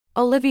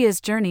Olivia's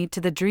Journey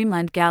to the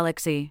Dreamland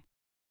Galaxy.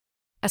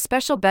 A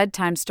special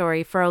bedtime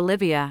story for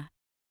Olivia.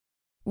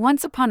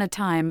 Once upon a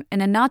time,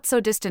 in a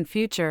not-so-distant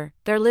future,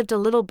 there lived a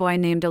little boy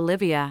named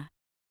Olivia.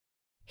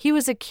 He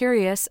was a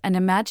curious and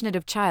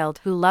imaginative child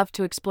who loved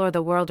to explore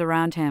the world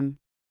around him.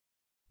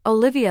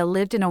 Olivia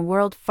lived in a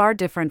world far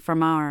different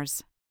from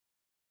ours.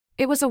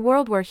 It was a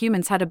world where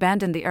humans had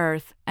abandoned the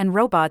Earth, and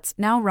robots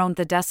now roamed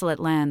the desolate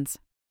lands.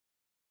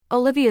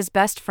 Olivia's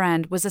best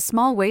friend was a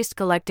small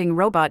waste-collecting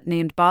robot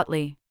named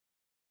Botley.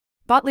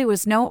 Botley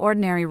was no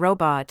ordinary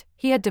robot.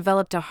 He had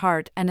developed a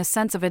heart and a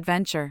sense of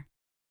adventure.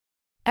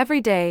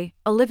 Every day,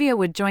 Olivia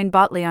would join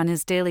Botley on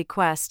his daily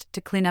quest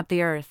to clean up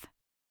the Earth.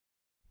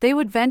 They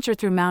would venture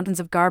through mountains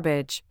of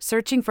garbage,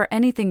 searching for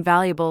anything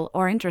valuable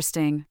or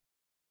interesting.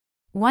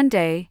 One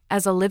day,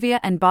 as Olivia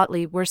and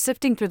Botley were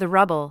sifting through the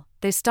rubble,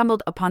 they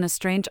stumbled upon a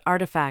strange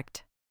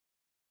artifact.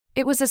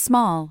 It was a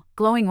small,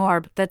 glowing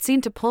orb that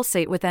seemed to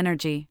pulsate with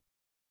energy.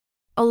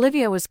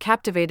 Olivia was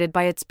captivated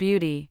by its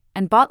beauty,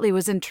 and Botley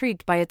was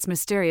intrigued by its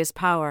mysterious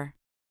power.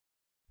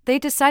 They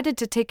decided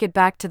to take it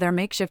back to their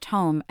makeshift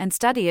home and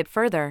study it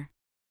further.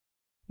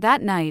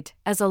 That night,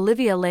 as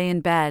Olivia lay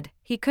in bed,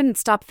 he couldn't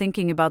stop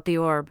thinking about the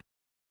orb.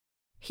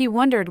 He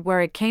wondered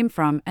where it came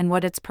from and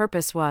what its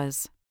purpose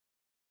was.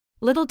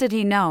 Little did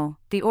he know,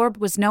 the orb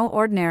was no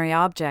ordinary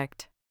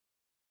object.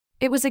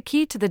 It was a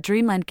key to the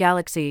Dreamland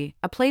Galaxy,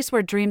 a place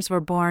where dreams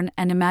were born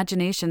and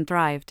imagination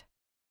thrived.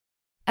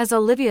 As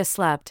Olivia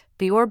slept,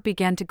 the orb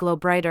began to glow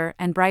brighter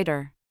and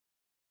brighter.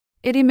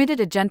 It emitted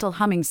a gentle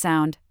humming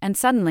sound, and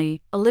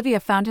suddenly, Olivia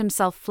found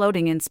himself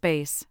floating in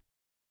space.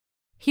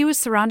 He was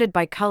surrounded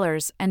by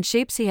colors and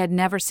shapes he had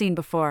never seen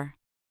before.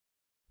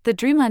 The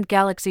Dreamland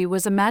Galaxy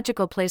was a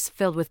magical place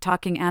filled with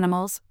talking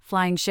animals,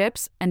 flying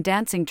ships, and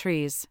dancing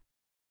trees.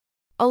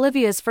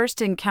 Olivia's first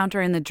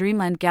encounter in the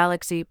Dreamland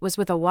Galaxy was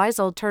with a wise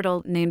old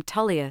turtle named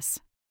Tullius.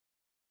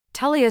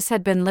 Tullius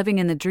had been living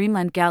in the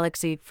Dreamland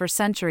Galaxy for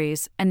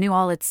centuries and knew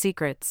all its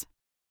secrets.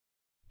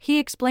 He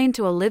explained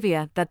to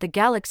Olivia that the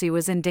galaxy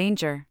was in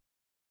danger.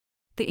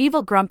 The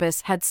evil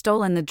Grumpus had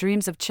stolen the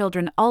dreams of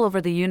children all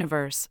over the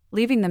universe,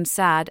 leaving them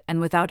sad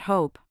and without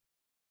hope.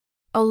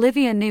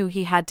 Olivia knew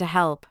he had to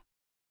help.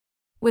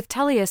 With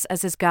Tullius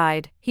as his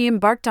guide, he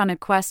embarked on a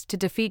quest to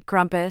defeat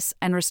Grumpus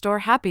and restore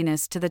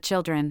happiness to the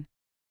children.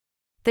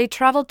 They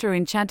traveled through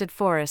enchanted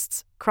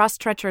forests, crossed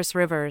treacherous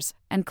rivers,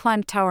 and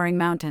climbed towering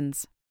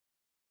mountains.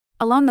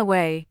 Along the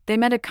way, they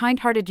met a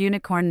kind-hearted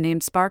unicorn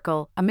named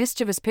Sparkle, a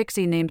mischievous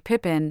pixie named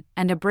Pippin,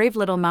 and a brave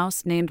little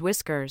mouse named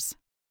Whiskers.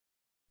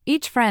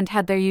 Each friend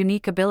had their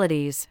unique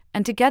abilities,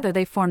 and together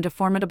they formed a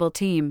formidable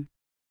team.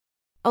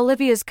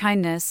 Olivia's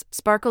kindness,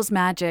 Sparkle's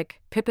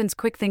magic, Pippin's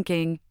quick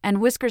thinking, and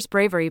Whiskers'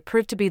 bravery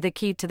proved to be the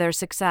key to their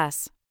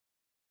success.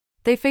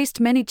 They faced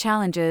many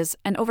challenges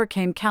and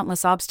overcame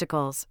countless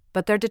obstacles,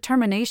 but their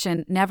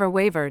determination never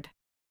wavered.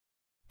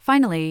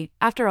 Finally,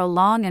 after a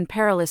long and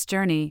perilous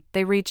journey,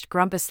 they reached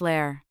Grumpus'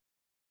 lair.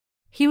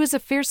 He was a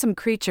fearsome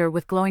creature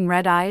with glowing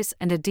red eyes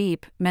and a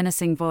deep,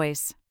 menacing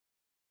voice.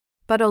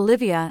 But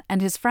Olivia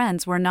and his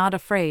friends were not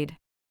afraid.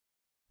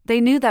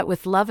 They knew that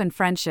with love and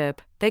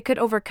friendship, they could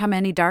overcome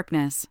any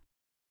darkness.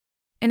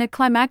 In a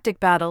climactic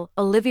battle,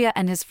 Olivia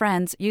and his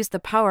friends used the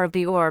power of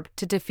the orb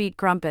to defeat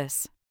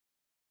Grumpus.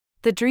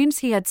 The dreams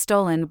he had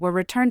stolen were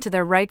returned to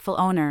their rightful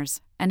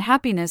owners, and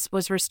happiness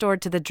was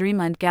restored to the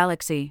Dreamland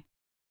Galaxy.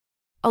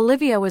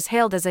 Olivia was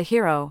hailed as a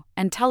hero,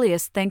 and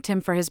Tullius thanked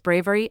him for his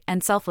bravery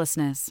and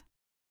selflessness.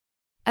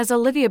 As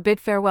Olivia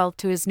bid farewell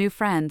to his new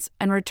friends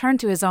and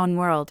returned to his own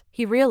world,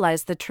 he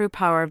realized the true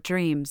power of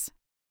dreams.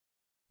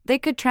 They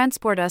could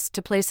transport us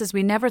to places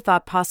we never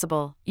thought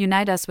possible,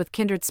 unite us with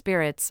kindred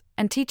spirits,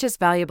 and teach us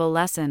valuable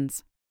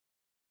lessons.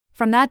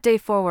 From that day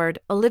forward,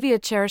 Olivia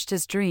cherished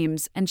his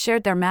dreams and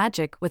shared their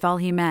magic with all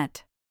he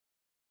met.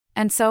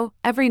 And so,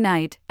 every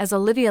night, as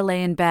Olivia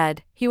lay in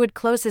bed, he would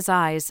close his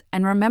eyes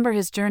and remember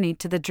his journey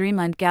to the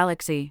Dreamland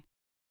Galaxy.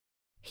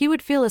 He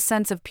would feel a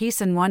sense of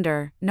peace and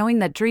wonder, knowing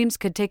that dreams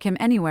could take him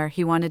anywhere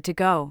he wanted to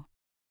go.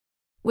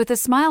 With a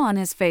smile on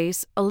his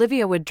face,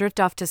 Olivia would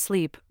drift off to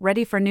sleep,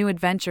 ready for new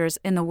adventures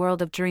in the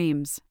world of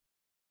dreams.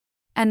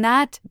 And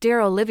that, dear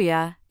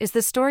Olivia, is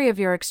the story of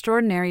your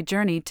extraordinary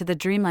journey to the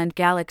Dreamland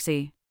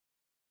Galaxy.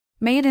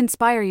 May it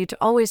inspire you to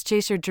always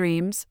chase your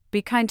dreams,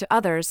 be kind to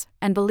others,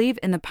 and believe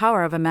in the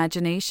power of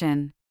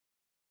imagination.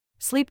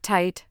 Sleep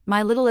tight,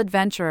 my little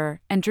adventurer,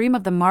 and dream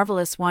of the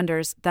marvelous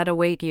wonders that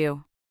await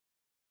you.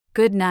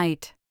 Good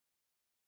night.